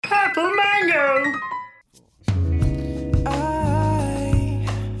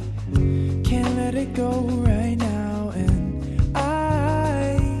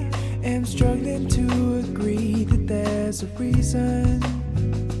there's a reason.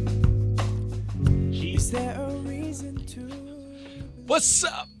 Is there a reason to? What's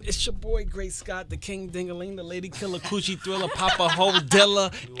up? It's your boy Great Scott, the King Dingaling, the Lady Killer, Coochie Thriller, Papa Ho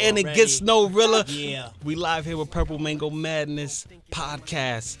Dilla, and it gets no realer. Yeah. We live here with Purple Mango Madness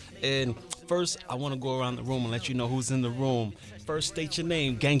podcast. And first, I want to go around the room and let you know who's in the room. First, state your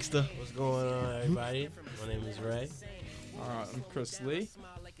name, gangster. What's going on, everybody? My name is Ray. I'm Chris Lee.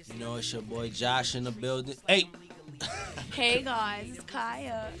 You know, it's your boy Josh in the building. Hey. Hey guys, it's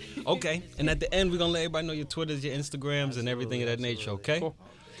Kaya. Okay, and at the end, we're going to let everybody know your Twitters, your Instagrams, and everything of that nature, okay? Cool.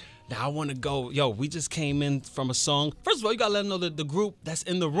 Now, I want to go, we just came in from a song. First of all, you got to let them know the group that's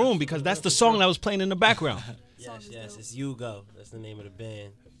in the room because that's the song that was playing in the background. Yes, it's UGO. That's the name of the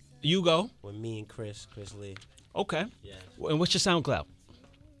band. UGO? With me and Chris Lee. Okay. Yeah. And what's your SoundCloud?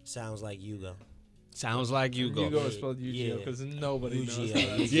 Sounds like UGO. Sounds like UGO. UGO is spelled UGO because nobody knows. UGO.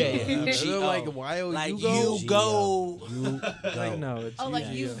 That. Yeah. They're like, why Like UGO? UGO. Like, no, it's Oh, like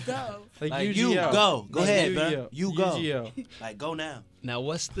UGO. you go. Like UGO. you go. Go Like ahead, UGO. man. You go. UGO. Like, go now. Now,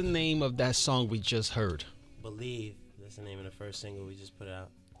 what's the name of that song we just heard? Believe. That's the name of the first single we just put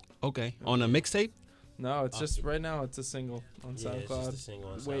out. Okay. On a mixtape? No, it's just right now. It's a single on Yeah, it's SoundCloud. just a single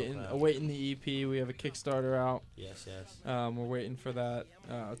on Waiting, SoundCloud. awaiting the EP. We have a Kickstarter out. Yes. We're waiting for that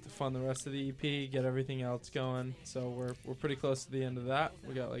to fund the rest of the EP, get everything else going. So we're pretty close to the end of that.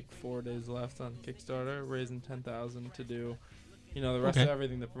 We got like 4 days left on Kickstarter, raising $10,000 to do, the rest of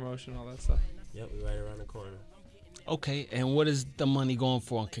everything, the promotion, all that stuff. Yep, we right around the corner. Okay. And what is the money going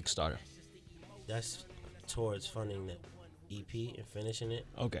for on Kickstarter? That's towards funding the EP and finishing it.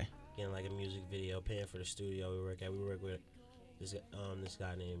 Okay. Getting like a music video, paying for the studio we work at. We work with this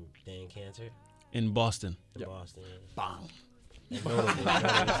guy named Dan Cantor In Boston. in Boston. Bang.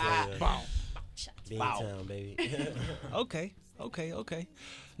 Wow. Beantown, baby. Okay.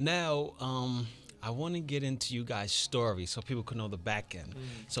 Now, I want to get into you guys' story so people can know the back end.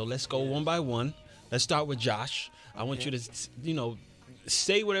 So let's go one by one. Let's start with Josh. I want you to,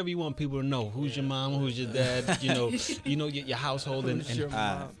 say whatever you want people to know. Who's your mom? Who's your dad? Your household and Who's your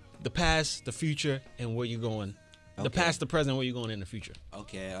mom? the past, the future, and where you're going. The Okay. past, the present, where you're going in the future.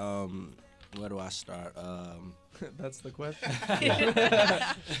 Okay, where do I start? That's the question.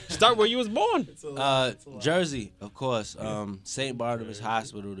 Start where you was born. Jersey, of course. St. Barnabas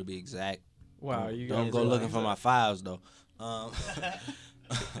Hospital to be exact. Wow, you guys Don't go are looking like for my files though. I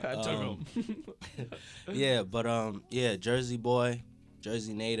took 'em. Yeah, but Jersey boy,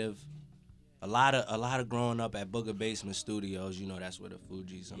 Jersey native. A lot of growing up at Booger Basement Studios. That's where the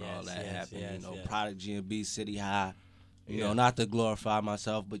Fugees and all that happened. Yes. Prodigy and B City High. Not to glorify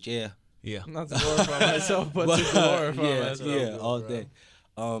myself, but yeah. Yeah. Not to glorify myself, but to glorify myself. Yeah, all day.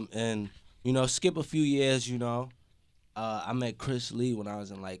 And skip a few years. I met Chris Lee when I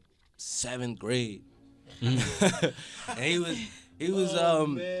was in like 7th grade, and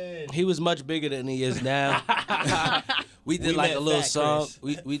he was much bigger than he is now. We did like a little song.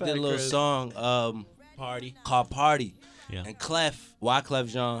 We did a little song Party. called Party. Yeah. And Wyclef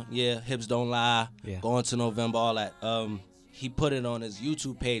Jean, Hips Don't Lie, Yeah. Going to November, all that. He put it on his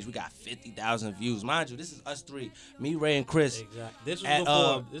YouTube page. We got 50,000 views. Mind you, this is us three, me, Ray, and Chris. Exactly. This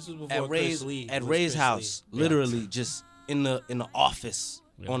was before At Ray's Chris Lee. at was Ray's Chris house, Lee. literally just in the office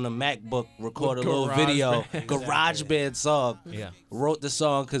on the MacBook, record a little GarageBand. video, Exactly. GarageBand song. Yeah. Wrote the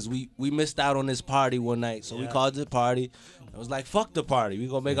song because we missed out on this party one night, so we called it Party. It was like, fuck the party, we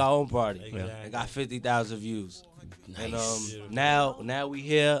gonna make our own party. Exactly. It got 50,000 views. Nice. And now we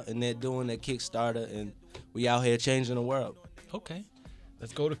here and they're doing their Kickstarter and we out here changing the world. Okay.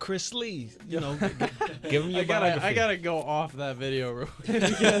 Let's go to Chris Lee. Give him your biography. I gotta go off that video real quick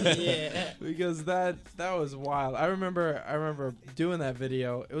because that was wild. I remember doing that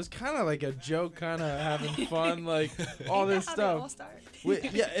video. It was kind of like a joke, kind of having fun, like all this How stuff. They all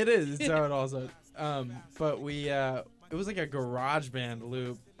start. Yeah, it is. It's how it all started. But it was like a GarageBand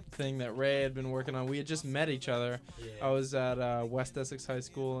loop thing that Ray had been working on. We had just met each other. Yeah. I was at West Essex High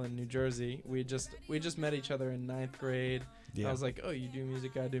School in New Jersey. We just met each other in 9th grade. Yeah. I was like, oh, you do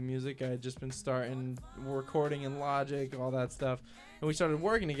music, I do music. I had just been starting recording in Logic, all that stuff. And we started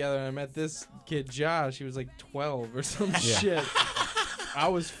working together, and I met this kid, Josh. He was like 12 or some shit. I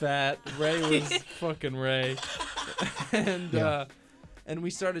was fat. Ray was fucking Ray. And we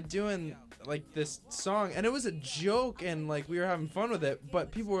started doing like this song, and it was a joke, and like we were having fun with it,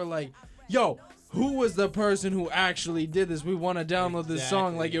 but people were like, yo, who was the person who actually did this? We want to download this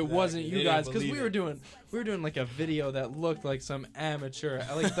song. Like it wasn't you They guys, didn't because we believe were doing like a video that looked like some amateur,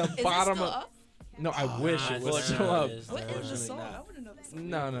 like the Is bottom it still of. up? No, I wish it was still up. What is the Unfortunately song? not. I want to know know the song.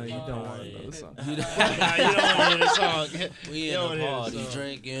 No, you don't want to yeah. know the song. Nah, you don't want to hear the song. We You in don't the hear the party, song.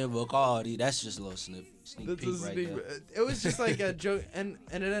 drinking Bacardi. That's just a little sneak That's peek a right sneak- there. It was just like a joke, and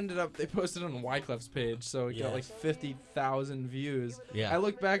it ended up they posted it on Wyclef's page, so it got like Yes. 50,000 views. Yeah. I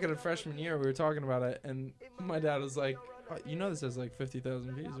looked back at it freshman year, we were talking about it, and my dad was like, oh, "You know this has like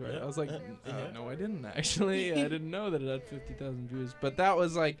 50,000 views, right?" I was like, "No, I didn't actually. I didn't know that it had 50,000 views." But that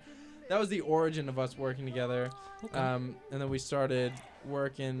was the origin of us working together. And then we started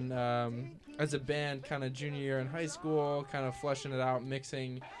working as a band kind of junior year in high school, kind of fleshing it out,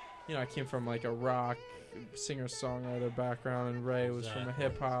 mixing. You know, I came from like a rock singer-songwriter background, and Ray was from a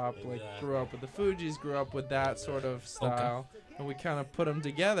hip-hop, like grew up with the Fugees, grew up with that sort of style. And we kind of put them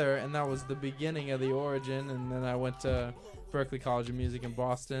together, and that was the beginning of the origin. And then I went to Berklee College of Music in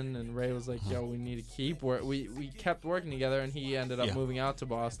Boston, and Ray was like, "Yo, we need to keep we kept working together," and he ended up Yeah. moving out to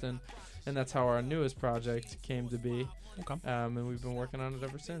Boston, and that's how our newest project came to be. Okay. And we've been working on it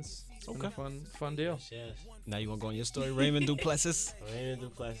ever since. It's been a fun deal. Yes. Now you want to go on your story, Raymond Duplessis? Raymond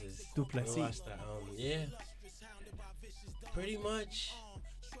Duplessis. Duplessis. We watched that, yeah. Pretty much.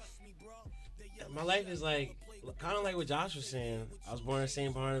 My life is like, kind of like what Josh was saying. I was born in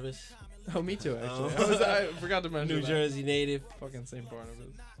St. Barnabas, Oh, me too, actually. Oh. I forgot to mention New that. Jersey native. Fucking St.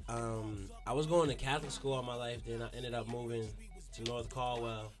 Barnabas. I was going to Catholic school all my life. Then I ended up moving to North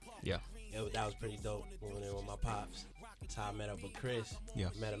Caldwell. Yeah. That was pretty dope. Moving in with my pops. That's how I met up with Chris. Yeah.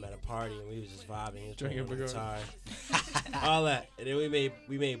 Met him at a party and we was just vibing. He was Drinking playing the Bacardi. guitar. All that. And then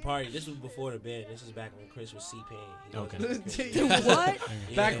we made party. This was before the band. This was back when Chris was C-Pain. Okay. What?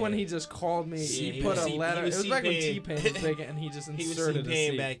 Back when he just called me, Yeah, he he put was a C- letter. he was It was back when C-Pain. T-Pain was big, and he just He was inserted a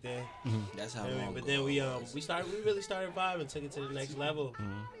C-Pain C. back then. That's how You know what I long mean? But ago then it was. we really started vibing, took it to the next level.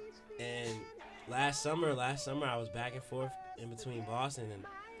 And last summer I was back and forth in between Boston, and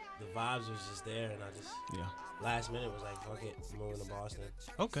the vibes was just there, and I just last minute was like, fuck it, I'm moving to Boston.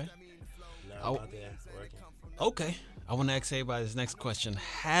 Okay. Now Oh. I'm out there working. Okay. I want to ask everybody this next question.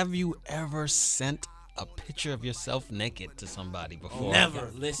 Have you ever sent a picture of yourself naked to somebody before? Never.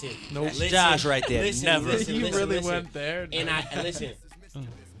 Listen, Nope. listen, Josh right there. listen, Never. Listen, You listen, really listen. went there. And listen.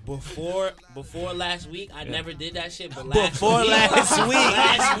 Before last week, I never did that shit. But last week,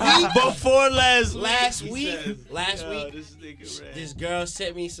 last week, this girl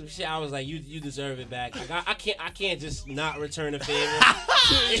sent me some shit. I was like, you deserve it back. Like, I can't just not return a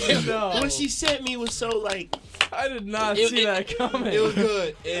favor. No. What she sent me was so like, I did not It- see it- that coming. it was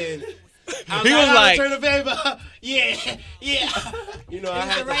good. And I He was like- return a favor. yeah. You know, I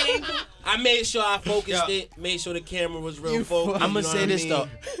had the right to, angle? I made sure I focused it. Made sure the camera was real focused. I'm you gonna know say what this I though.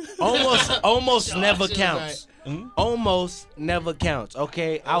 mean? Almost never Josh, it was counts. Almost never counts.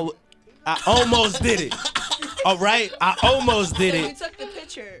 Okay, I almost did it. All right, I almost did So you it. took the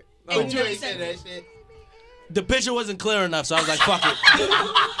picture. Oh. And you never sent it. shit. The picture wasn't clear enough, so I was like, fuck it.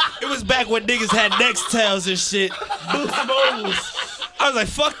 It was back when niggas had Nextels and shit. Boost mobiles. I was like,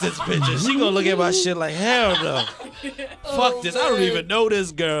 fuck this picture. She gonna look at my shit like, hell no. Fuck this. I don't even know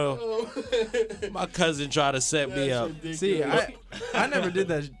this girl. My cousin tried to set me up. See, I never did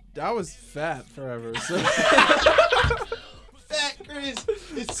that. I was fat forever. So, Fat Chris.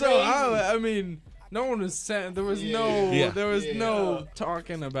 It's so I mean, no one was saying there was no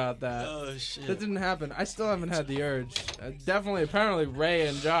talking about that. Oh shit. That didn't happen. I still haven't had the urge. Definitely, apparently, Ray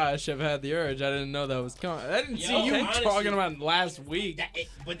and Josh have had the urge. I didn't know that was coming. I didn't see you honestly, talking about it last week.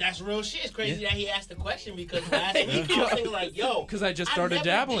 But that's real shit. It's crazy that he asked the question because last week I was thinking like, yo, Because I just started I never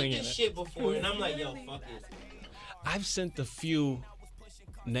dabbling did in this it. shit before, and I'm like, yo, fuck it. I've sent a few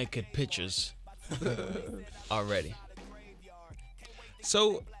naked pictures already.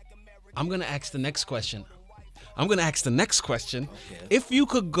 So I'm going to ask the next question. Okay. If you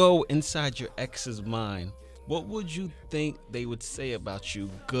could go inside your ex's mind, what would you think they would say about you,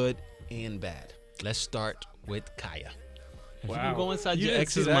 good and bad? Let's start with Kaya. If you could go inside You your didn't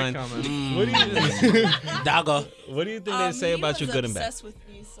see ex's that mind, coming. what do you Doggo. what do you think they say about he you, was good and bad? obsessed with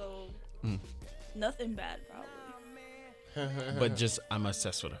me, so nothing bad probably. But just I'm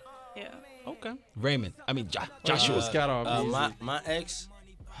obsessed with her. Yeah. Okay. Raymond. I mean Joshua. Just got off easy. My ex,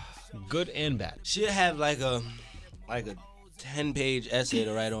 Good and bad. she'll have like a 10-page essay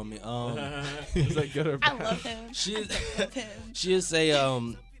to write on me. Is that good or I bad? love him. She I love him. she'll say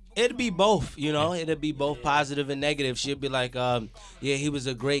it'd be both, you know, it'd be both positive and negative. She'll be like, yeah, he was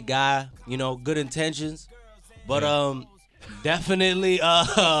a great guy, you know, good intentions, but definitely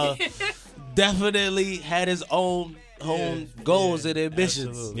definitely had his own goals and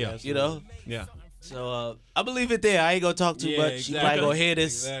ambitions. Yeah. You know, Yeah. So I believe it there. I ain't gonna talk too much. She probably gonna hear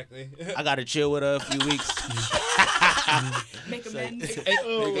this. Exactly. I gotta chill with her a few weeks. Make amends.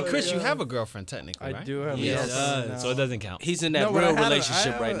 Hey, Chris, you have a girlfriend technically, I right? do have Yes. a girlfriend now. So it doesn't count. He's in that No, but real I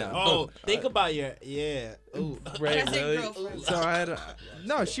relationship had right a- now. Oh, think about your Ooh. Right, I said really? girlfriend. So I had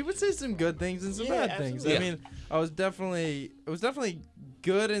no. She would say some good things and some Yeah, bad things. absolutely. I mean, it was definitely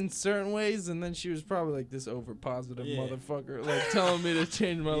good in certain ways, and then she was probably like this over positive motherfucker, like telling me to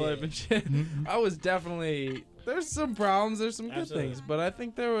change my life and shit. I was definitely there's some problems, there's some good Absolutely. things, but I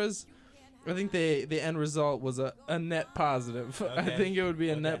think the end result was a net positive. I Okay. think it would be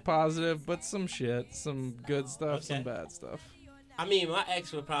a Okay. net positive, but some shit, some good stuff, some Okay. bad stuff. I mean, my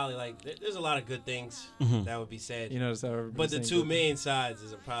ex would probably like. There's a lot of good things that would be said. You notice how everybody's But the saying two good main sides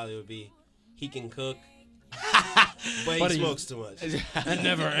is it probably would be he can cook, but But he he- smokes too much. things. And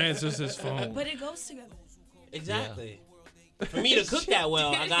never answers his phone. But it goes together. Exactly. For me to cook that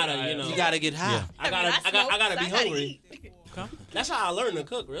well, I gotta, you know, You gotta get high. Yeah. I gotta be hungry. Eat. That's how I learned to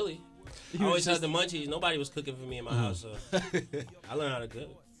cook, really. I was always just- had the munchies. Nobody was cooking for me in my house, so I learned how to cook.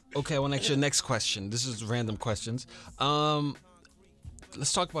 Okay, well, next question. This is random questions.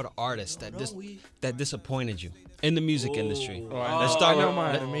 Let's talk about an artist that disappointed you in the music industry. Oh, I Let's know- start I know with-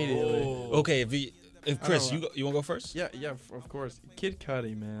 mine immediately. Okay, if Chris, know. you want to go first? Yeah, of course. Kid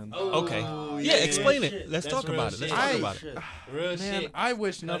Cudi, man. Okay. Oh, Yeah, explain it. shit. Let's That's talk real about it. Let's shit. talk I- about it. Real Man, shit. I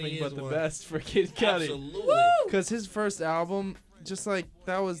wish Cudi nothing but is the one. best for Kid Cudi. Absolutely. Because his first album, just like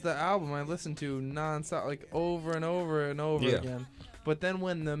that was the album I listened to nonstop, like over and over and over Yeah. again. But then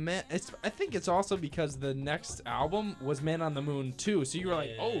when I think it's also because the next album was Man on the Moon 2. So you were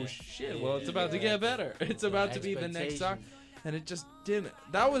like, oh shit, well, it's about to get better. It's about to be the next song. And it just didn't.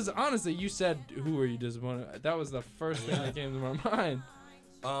 That was, honestly, you said, who were you disappointed? That was the first thing that came to my mind.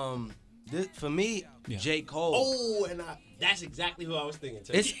 For me, Yeah. J. Cole. Oh, and that's exactly who I was thinking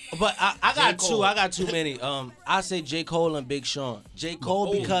too. It's but I got J. two. Cole. I got too many. I say J. Cole and Big Sean. J.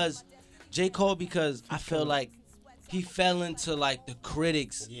 Cole because I feel like he fell into like the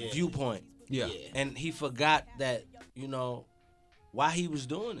critics' viewpoint. Yeah. And he forgot that, why he was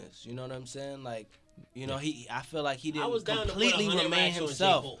doing this. You know what I'm saying? Like, I feel like he I didn't was down to put completely 100 remain racks on J.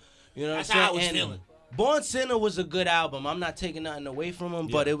 himself. Cole. You know That's what I'm how I was saying? feeling. Born Sinner was a good album. I'm not taking nothing away from him,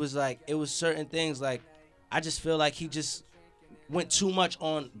 but Yeah. it was certain things like I just feel like he just went too much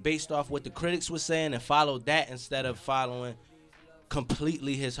on based off what the critics were saying and followed that instead of following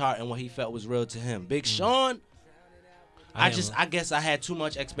completely his heart and what he felt was real to him. Big Sean, I guess I had too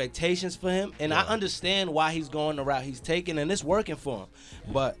much expectations for him, and I understand why he's going the route he's taking, and it's working for him.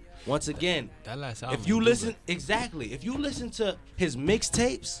 But once again, That last album. if you was listen if you listen to his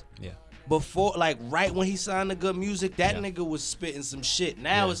mixtapes good. Yeah. before, like right when he signed the Good Music, that Yeah. nigga was spitting some shit.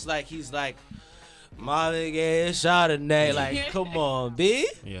 Now Yeah. it's like he's like, Molly ass Chardonnay, like come on, B.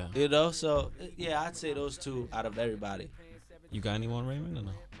 Yeah. You know, so yeah, I'd say those two out of everybody. You got anyone, Raymond, or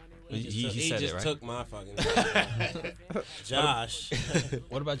no? He said just it, right? took my fucking Josh.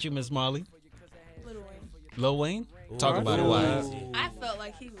 What about you, Miss Marley? Lil Wayne. Lil Wayne? Talk I about it. feel Why? that. I felt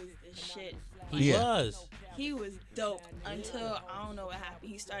like he was the shit. He Yeah. was. He was dope until I don't know what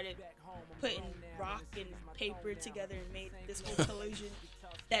happened. He started putting rock and paper together and made this whole collision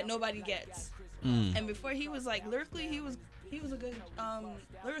that nobody gets. And before he was like lyrically, he was a good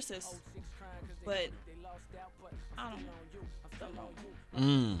lyricist, but I don't know. Don't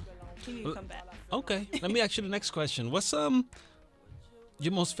know. He need to come back. Okay. Let me ask you the next question. What's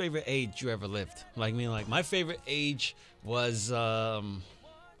your most favorite age you ever lived? Like me, like my favorite age was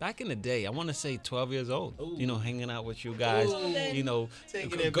back in the day. I want to say 12 years old. Ooh. You know, hanging out with you guys. Ooh. You know,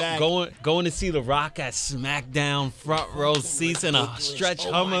 Taking it back. going to see The Rock at SmackDown, front row seats in a stretch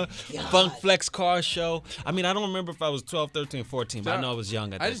Hummer, Funk Flex car show. I mean, I don't remember if I was 12, 13, 14, but I know I was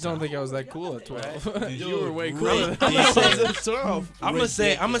young at that I just don't time. think I was that cool at 12. You were way Dude, cooler than I was at 12. I'm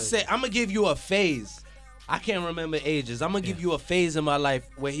gonna give you a phase. I can't remember ages. I'm gonna give you a phase in my life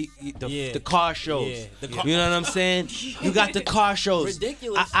where the car shows. Yeah, the car- You know what I'm saying? You got the car shows.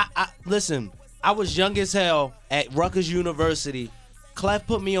 Ridiculous. I listen. I was young as hell at Rutgers University. Clef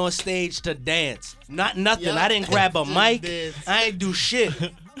put me on stage to dance. Nothing. Yup. I didn't grab a Just mic. dance. I ain't do shit.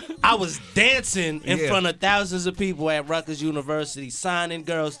 I was dancing in Yeah. front of thousands of people at Rutgers University, signing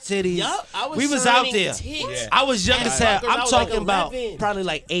girls' titties. Yup, I was we was out signing there. tits. Yeah. I was young At as hell. Rutgers, I I'm was like talking about 11. probably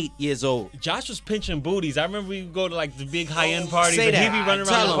like 8 years old. Josh was pinching booties. I remember we would go to like the big high-end parties, Say and he'd that. be running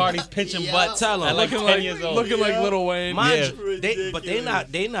Tell around the him. parties pinching Yeah. butts Tell him. at like 10 Looking years old. looking like Lil Wayne. Mind Yeah. you, but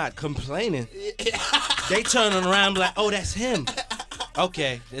they not complaining. They turning around like, oh, that's him.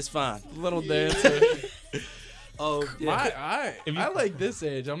 Okay, that's fine. Little dancer. Oh, I like this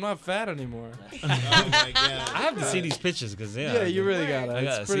age. I'm not fat anymore. Oh my god. I have to see these pictures because Yeah, you really gotta. I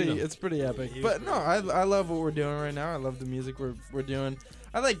gotta see them. It's pretty epic. But no, I love what we're doing right now. I love the music we're doing.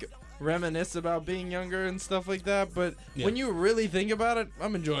 I like reminisce about being younger and stuff like that. But when you really think about it,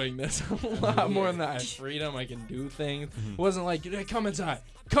 I'm enjoying this a lot more than that. I have freedom. I can do things. It wasn't like, come inside.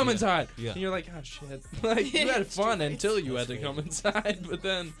 Come inside. Yeah. And you're like, oh shit. Like you had fun until you had to come inside, but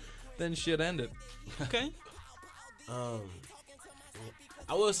then shit ended. Okay.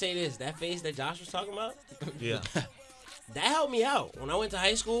 I will say this: that phase that Josh was talking about, Yeah. that helped me out when I went to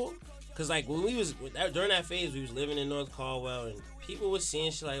high school. Cause like when we was during that phase, we was living in North Caldwell, and people was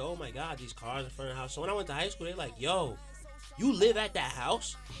seeing shit like, oh my god, these cars in front of the house. So when I went to high school, they like, yo, you live at that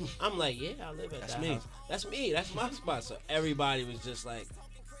house? I'm like, yeah, I live at that house. That's me. That's my spot. So everybody was just like,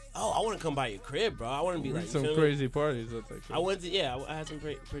 oh, I want to come by your crib, bro. I want to be like some crazy parties. At that I went to I had some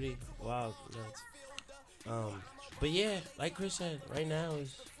pretty wild nights. But yeah, like Chris said, right now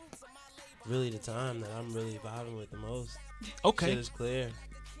is really the time that I'm really vibing with the most. Okay. Shit is clear.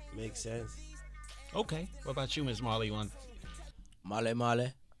 Makes sense. Okay. What about you, Miss Marley? You want?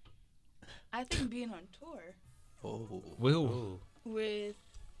 Male. I think being on tour Oh. Will. with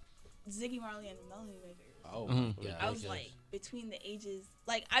Ziggy Marley and the Melody Makers. Oh. Yeah. I was like between the ages.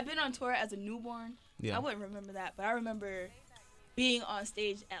 Like I've been on tour as a newborn. Yeah. I wouldn't remember that, but I remember being on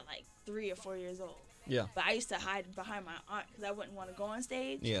stage at like 3 or 4 years old. Yeah. But I used to hide behind my aunt because I wouldn't want to go on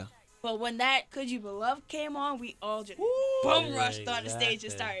stage. Yeah. But when that Could You Be Loved came on, we all just boom rushed on the stage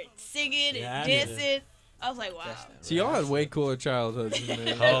and started singing and dancing. I was like, wow. So y'all had way cooler childhoods than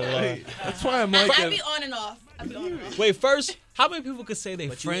me. Oh, That's why I'm like. But I'd be on and off. Wait, first, how many people could say they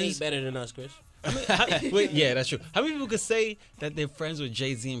But you friends? ain't better than us, Chris. Wait, yeah, that's true. How many people could say that they're friends with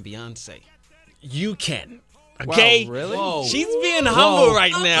Jay-Z and Beyonce? You can. Okay? Wow, really? Whoa. She's being humble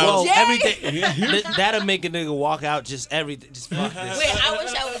right now. Whoa, Jay? everything. That'll make a nigga walk out just everything. Just fuck this. Wait, I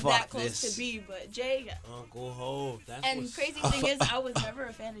wish I was Fuck that close this. to B, but Jay. Uncle Hov. That's And what's crazy thing is, I was never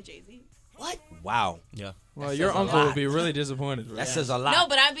a fan of Jay-Z. What? Wow. Yeah. Well, That your says a uncle lot. would be really disappointed. Right? That says a lot. No,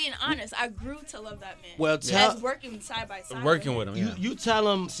 but I'm being honest. I grew to love that man. Well, tell- as working side by side. Working with him, yeah. You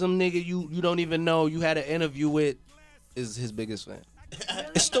tell him some nigga you don't even know you had an interview with is his biggest fan.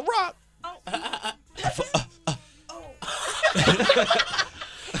 It's The Rock.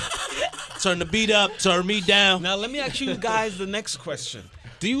 Turn the beat up, turn me down. Now, let me ask you guys the next question.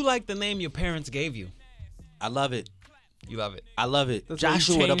 Do you like the name your parents gave you? I love it. You love it? I love it. That's why you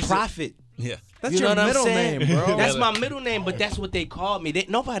Joshua the changed it. Prophet. Yeah. That's You know your what I'm middle saying? name, bro. That's my middle name, but that's what they called me.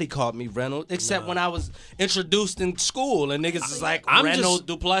 Nobody called me Reynolds except when I was introduced in school, and niggas is like I'm Reynolds just-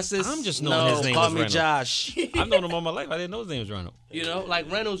 Duplessis. I'm just knowing no, his name call was me Reynolds. Josh. I've known him all my life. I didn't know his name was Ronald. You know,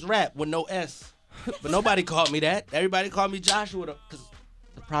 like Reynolds rap with no S. But nobody called me that. Everybody called me Joshua because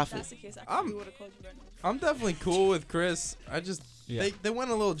the Prophet. That's the case. I probably would have called you right now. I'm definitely cool with Chris. I just Yeah. they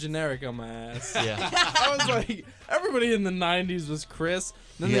went a little generic on my ass. Yeah. I was like, everybody in the '90s was Chris.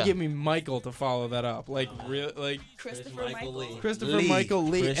 Then Yeah. they give me Michael to follow that up, like Christopher Michael. Lee. Christopher Lee. Michael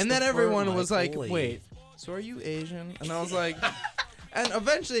Lee. And then Christopher everyone was like, Michael Lee. wait, so are you Asian? And I was like, and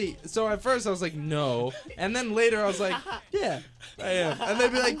eventually, so at first I was like, no. And then later I was like, yeah, I am. And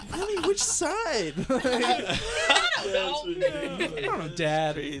they'd be like, really, which side? Like, I don't know,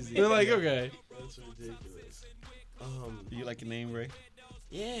 Dad. They're like, okay. That's ridiculous. Do you like your name, Ray?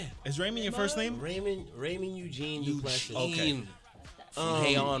 Yeah. Is Raymond your first name? Raymond Eugene Duplessis. Okay.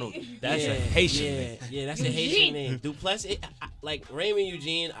 Hey Arnold. That's a Haitian name. Yeah, that's a Haitian name. Duplessis, like Raymond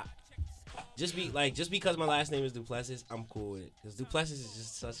Eugene. Just because my last name is Duplessis, I'm cool with it. Because Duplessis is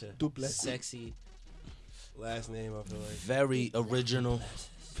just such a sexy last name. I feel like Very original.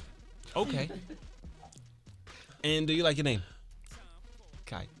 Okay. And do you like your name?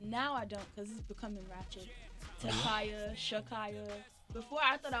 Kai. Now I don't, because it's becoming ratchet. Takaya, Shakaya. Before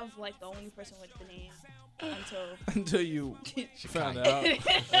I thought I was like the only person with the name Until you found Chicago. out.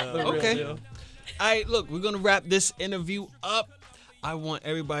 The real Okay. deal. All right, look, we're going to wrap this interview up. I want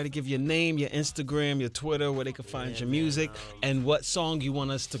everybody to give your name, your Instagram, your Twitter, where they can find your music, and what song you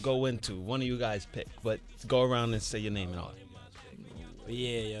want us to go into. One of you guys pick, but go around and say your name and all. But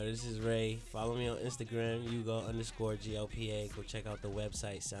yeah, yo, this is Ray. Follow me on Instagram, UGO_GLPA. Go check out the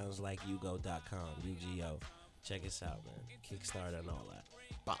website, soundslikeUGO.com, UGO. Check us out, man. Kickstarter and all that.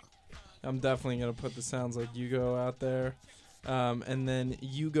 Bang. I'm definitely gonna put the Sounds Like UGO out there, and then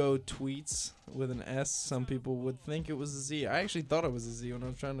UGO tweets with an S. Some people would think it was a Z. I actually thought it was a Z when I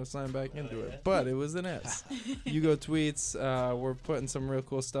was trying to sign back into it, but it was an S. UGO tweets. We're putting some real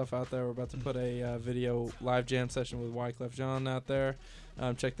cool stuff out there. We're about to put a video live jam session with Wyclef Jean out there.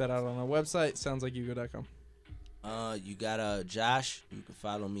 Check that out on our website, soundslikeUGO.com. You got Josh. You can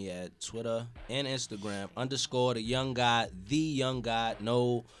follow me at Twitter and Instagram _ the Young God, the Young God.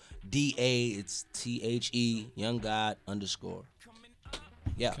 No DA, it's THE Young God _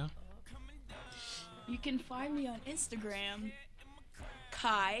 Yeah. Okay. You can find me on Instagram,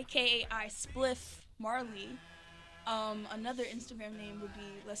 Kai Kai Spliff Marley. Another Instagram name would be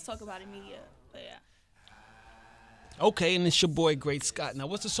Let's Talk About It Media. But yeah. Okay, and it's your boy Great Scott. Now,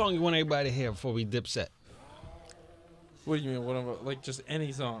 what's the song you want everybody to hear before we dip set? What do you mean? What about, like, just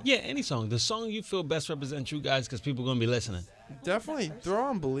any song? Yeah, any song. The song you feel best represents you guys because people are going to be listening. Definitely throw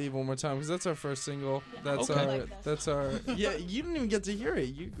on "Believe" one more time because that's our first single. That's Okay. our. Yeah, you didn't even get to hear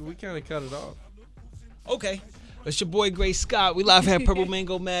it. We kind of cut it off. Okay. It's your boy Great Scott. We live at Purple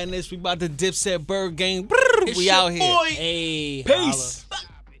Mango Madness. We about to dip set Bird Gang. We out here. Hey, Peace.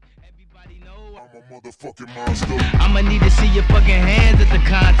 I'ma need to see your fucking hands at the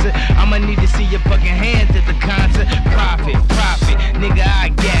concert. I'ma need to see your fucking hands at the concert. Profit, nigga, I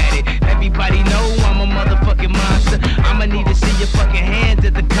got it. Everybody know I'm a motherfucking monster. I'ma need to see your fucking hands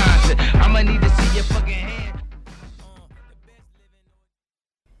at the concert. I'ma need to see your fucking hands.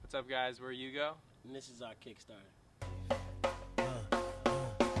 What's up, guys? We're UGO. And this is our Kickstarter.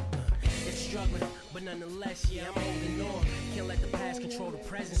 It's struggling, but nonetheless, yeah, I'm holding on. Can't let the past control the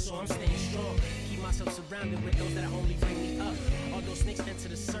present, so I'm staying strong. Keep myself surrounded with those that only bring me up. Although snakes enter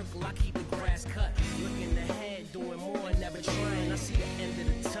the circle, I keep the grass cut. Looking ahead, doing more, never trying. I see the end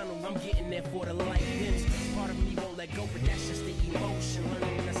of the tunnel, I'm getting there for the light dims. Part of me won't let go, but that's just the emotion.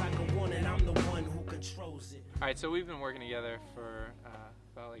 Learning as I go on, and I'm the one who controls it. All right, so we've been working together for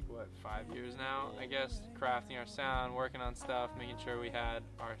about 5 years now, I guess, crafting our sound, working on stuff, making sure we had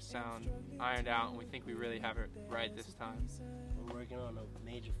our sound ironed out, and we think we really have it right this time. We're working on a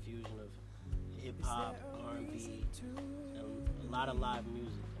major fusion of hip-hop, R&B, and a lot of live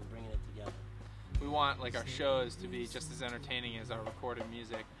music and bringing it together. We want our shows to be just as entertaining as our recorded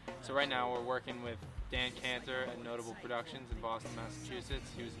music. So right now we're working with Dan Cantor at Notable Productions in Boston, Massachusetts.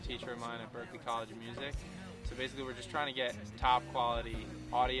 He was a teacher of mine at Berklee College of Music. So basically we're just trying to get top quality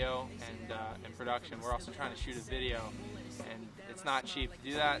audio and production. We're also trying to shoot a video, and it's not cheap to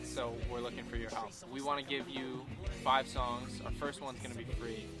do that, so we're looking for your help. We want to give you 5 songs. Our first one's going to be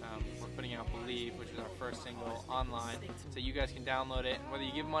free. We're putting out Believe, which is our first single, online, so you guys can download it. Whether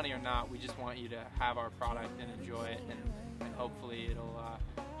you give money or not, we just want you to have our product and enjoy it, and hopefully it'll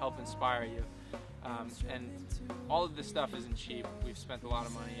help inspire you. And all of this stuff isn't cheap. We've spent a lot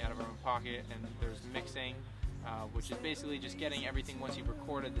of money out of our own pocket, and there's mixing, which is basically just getting everything once you've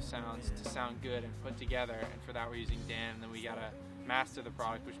recorded the sounds to sound good and put together. And for that we're using Dan, and then we gotta master the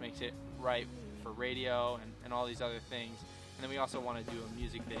product, which makes it right for radio and all these other things. And then we also want to do a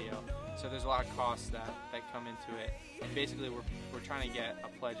music video. So there's a lot of costs that come into it. And basically we're trying to get a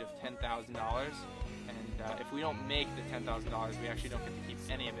pledge of $10,000. And if we don't make the $10,000, we actually don't get to keep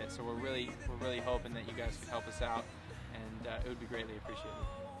any of it. So we're really hoping that you guys can help us out, and it would be greatly appreciated.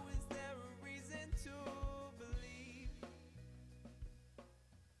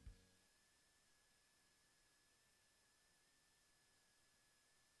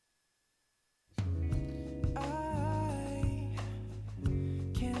 I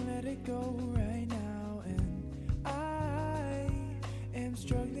can't let it go right now, and I am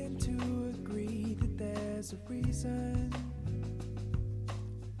struggling to agree that there's a reason.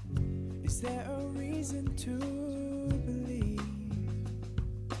 Is there a reason to believe?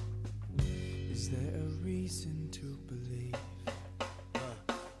 Is there a reason to believe?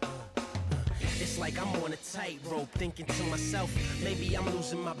 It's like I'm on a tightrope, thinking to myself, maybe I'm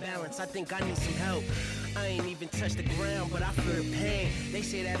losing my balance, I think I need some help. I ain't even touched the ground, but I feel the pain. They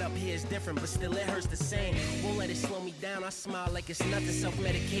say that up here is different, but still it hurts the same. Won't let it slow me down, I smile like it's nothing.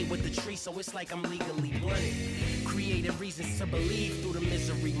 Self-medicate with the tree, so it's like I'm legally blunted. Creative reasons to believe through the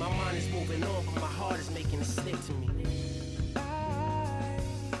misery. My mind is moving on, but my heart is making it stick to me. I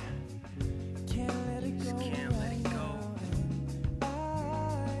can't let it go. Can't let it go.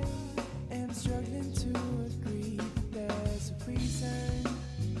 I am struggling to agree that there's a reason.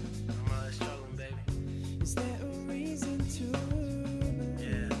 I'm struggling, baby. Is there a reason to believe?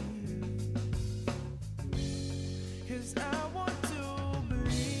 Yeah. 'Cause I want to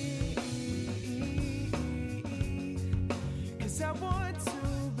believe. 'Cause I want to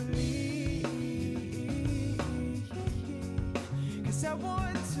believe. 'Cause I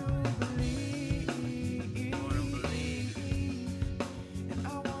want to believe. And I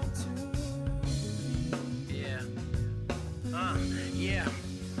want to believe. Yeah. Yeah.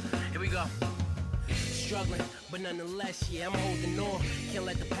 Here we go. Struggling, but nonetheless, yeah, I'm holding on. Can't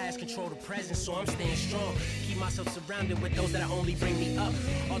let the past control the present, so I'm staying strong. Keep myself surrounded with those that only bring me up.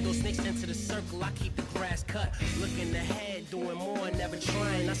 Although snakes enter the circle, I keep the grass cut. Looking ahead, doing more, never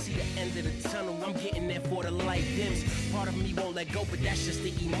trying. I see the end of the tunnel, I'm getting there for the light dims. Part of me won't let go, but that's just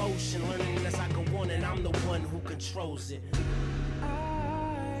the emotion. Learning as I go on, and I'm the one who controls it.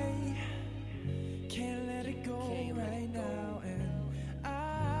 I can't let it go right now, and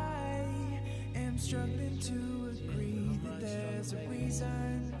I am struggling to agree that there's a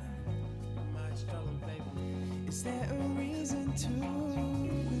reason. Is there a reason to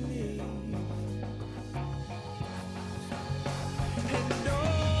believe? And no,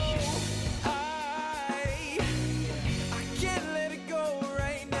 I can't let it go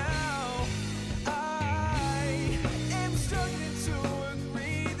right now. I am struggling to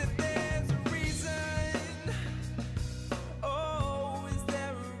agree that there's a reason. Oh, is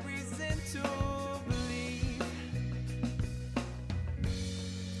there a reason to believe?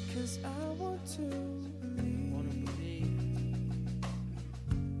 'Cause I want to believe.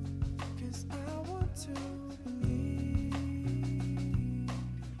 'Cause I want to believe.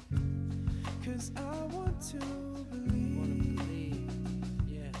 'Cause I want to believe.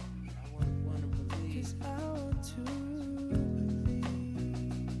 Yeah, I wanna believe. 'Cause I want to believe.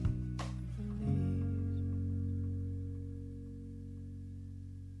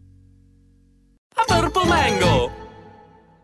 A purple mango.